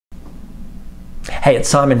Hey, it's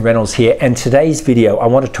Simon Reynolds here, and today's video I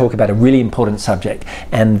want to talk about a really important subject,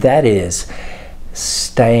 and that is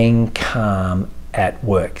staying calm at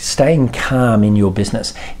work, staying calm in your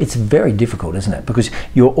business. It's very difficult, isn't it? Because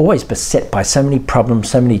you're always beset by so many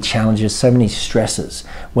problems, so many challenges, so many stresses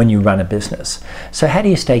when you run a business. So how do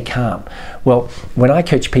you stay calm? Well, when I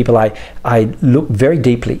coach people, I look very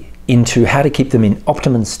deeply into how to keep them in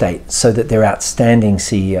optimum state so that they're outstanding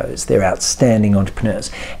CEOs, they're outstanding entrepreneurs.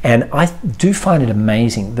 And I do find it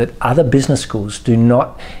amazing that other business schools do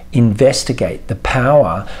not investigate the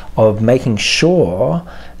power of making sure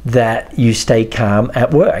that you stay calm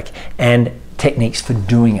at work and techniques for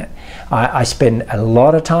doing it. I spend a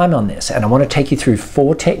lot of time on this, and I want to take you through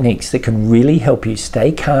 4 techniques that can really help you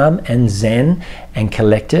stay calm and zen and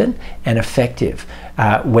collected and effective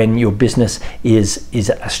when your business is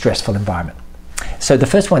a stressful environment. So the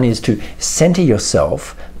first one is to center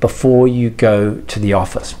yourself before you go to the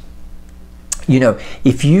office. You know,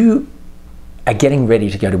 if you are getting ready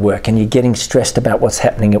to go to work and you're getting stressed about what's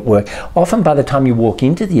happening at work, often by the time you walk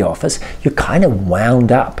into the office, you're kind of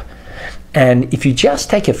wound up. And if you just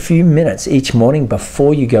take a few minutes each morning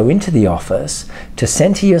before you go into the office to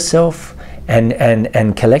center yourself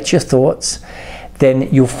and collect your thoughts,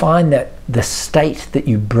 then you'll find that the state that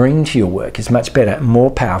you bring to your work is much better,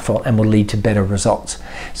 more powerful, and will lead to better results.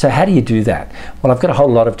 So how do you do that? Well, I've got a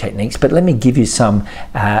whole lot of techniques, but let me give you some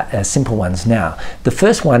simple ones now. The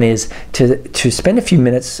first one is to spend a few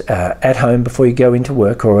minutes at home before you go into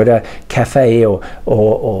work, or at a cafe or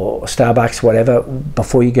Starbucks, whatever,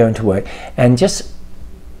 before you go into work, and just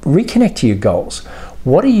reconnect to your goals.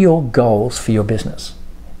 What are your goals for your business?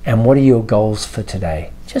 And what are your goals for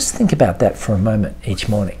today? Just think about that for a moment each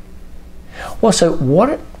morning. Also,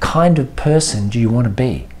 what kind of person do you want to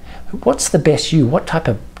be? What's the best you? What type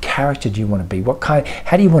of character do you want to be?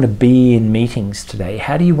 How do you want to be in meetings today?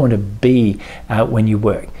 How do you want to be when you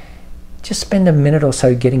work? Just spend a minute or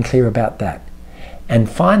so getting clear about that. And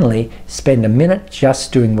finally, spend a minute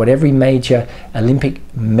just doing what every major Olympic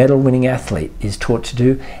medal-winning athlete is taught to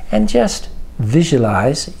do, and just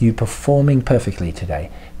visualize you performing perfectly today,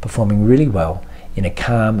 performing really well in a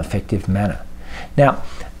calm, effective manner. Now,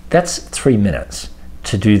 that's 3 minutes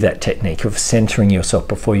to do that technique of centering yourself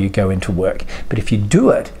before you go into work. But if you do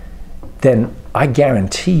it, then I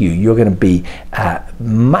guarantee you're going to be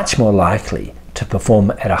much more likely to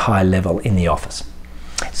perform at a high level in the office.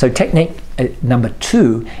 So technique number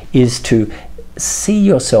 2 is to see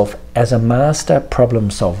yourself as a master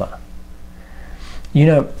problem solver. You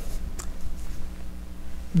know,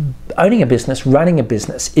 owning a business, running a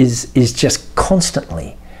business is just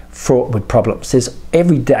constantly fraught with problems.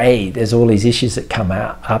 Every day there's all these issues that come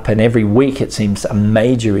up, and every week it seems a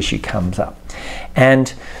major issue comes up.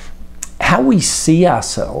 And how we see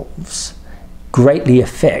ourselves greatly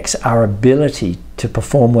affects our ability to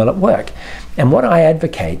perform well at work. And what I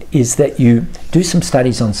advocate is that you do some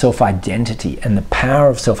studies on self-identity and the power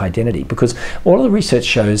of self-identity, because all of the research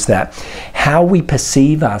shows that how we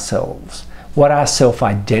perceive ourselves, what our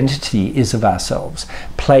self-identity is of ourselves,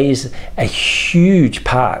 plays a huge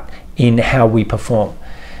part in how we perform.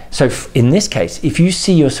 So in this case, if you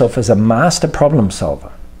see yourself as a master problem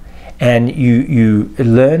solver, and you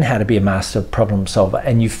learn how to be a master problem solver,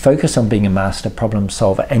 and you focus on being a master problem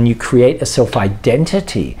solver, and you create a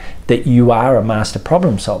self-identity that you are a master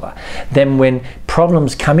problem solver, then when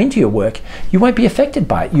problems come into your work, you won't be affected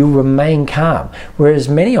by it. You'll remain calm. Whereas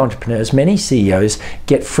many entrepreneurs, many CEOs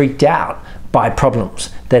get freaked out by problems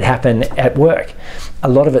that happen at work. A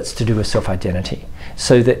lot of it's to do with self-identity.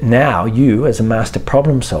 So that now you, as a master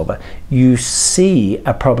problem solver, you see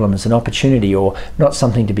a problem as an opportunity or not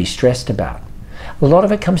something to be stressed about. A lot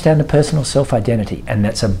of it comes down to personal self-identity, and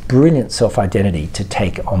that's a brilliant self-identity to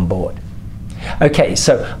take on board. Okay,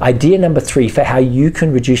 so idea number 3 for how you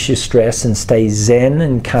can reduce your stress and stay zen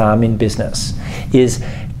and calm in business is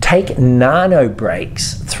take nano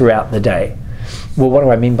breaks throughout the day. Well, what do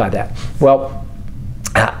I mean by that? Well,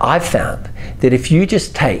 I've found that if you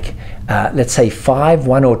just take, let's say 5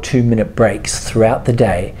 1 or 2 minute breaks throughout the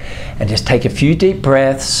day, and just take a few deep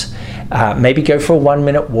breaths, maybe go for a 1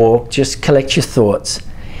 minute walk, just collect your thoughts,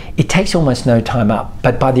 it takes almost no time up.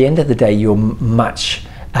 But by the end of the day,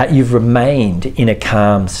 you've remained in a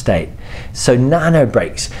calm state. So nano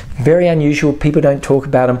breaks, very unusual, people don't talk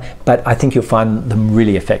about them, but I think you'll find them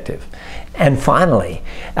really effective. And finally,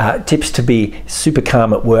 tips to be super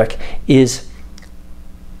calm at work is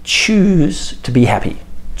choose to be happy.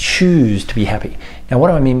 choose to be happy. Now, what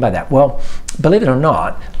do I mean by that? Well, believe it or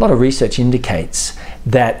not, a lot of research indicates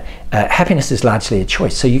that happiness is largely a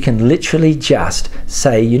choice. So you can literally just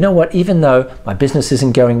say, you know what, even though my business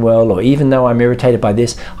isn't going well, or even though I'm irritated by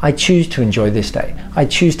this, I choose to enjoy this day. I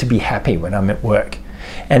choose to be happy when I'm at work.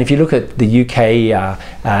 And if you look at the UK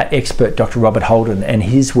expert Dr. Robert Holden and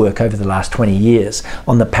his work over the last 20 years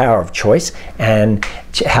on the power of choice and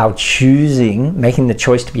how making the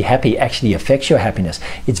choice to be happy actually affects your happiness,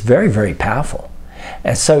 it's very, very powerful.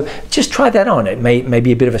 And so just try that on. It may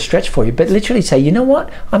be a bit of a stretch for you, but literally say, you know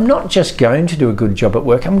what, I'm not just going to do a good job at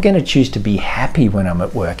work, I'm going to choose to be happy when I'm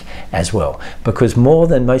at work as well. Because more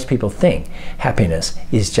than most people think, happiness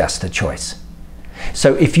is just a choice.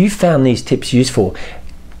 So if you found these tips useful,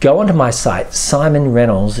 go onto my site,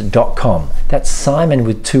 simonreynolds.com. That's Simon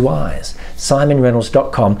with 2 I's,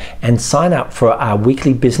 simonreynolds.com, and sign up for our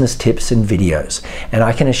weekly business tips and videos. And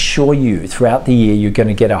I can assure you throughout the year, you're going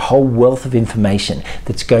to get a whole wealth of information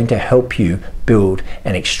that's going to help you build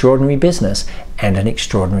an extraordinary business and an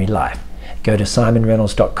extraordinary life. Go to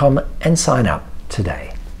simonreynolds.com and sign up today.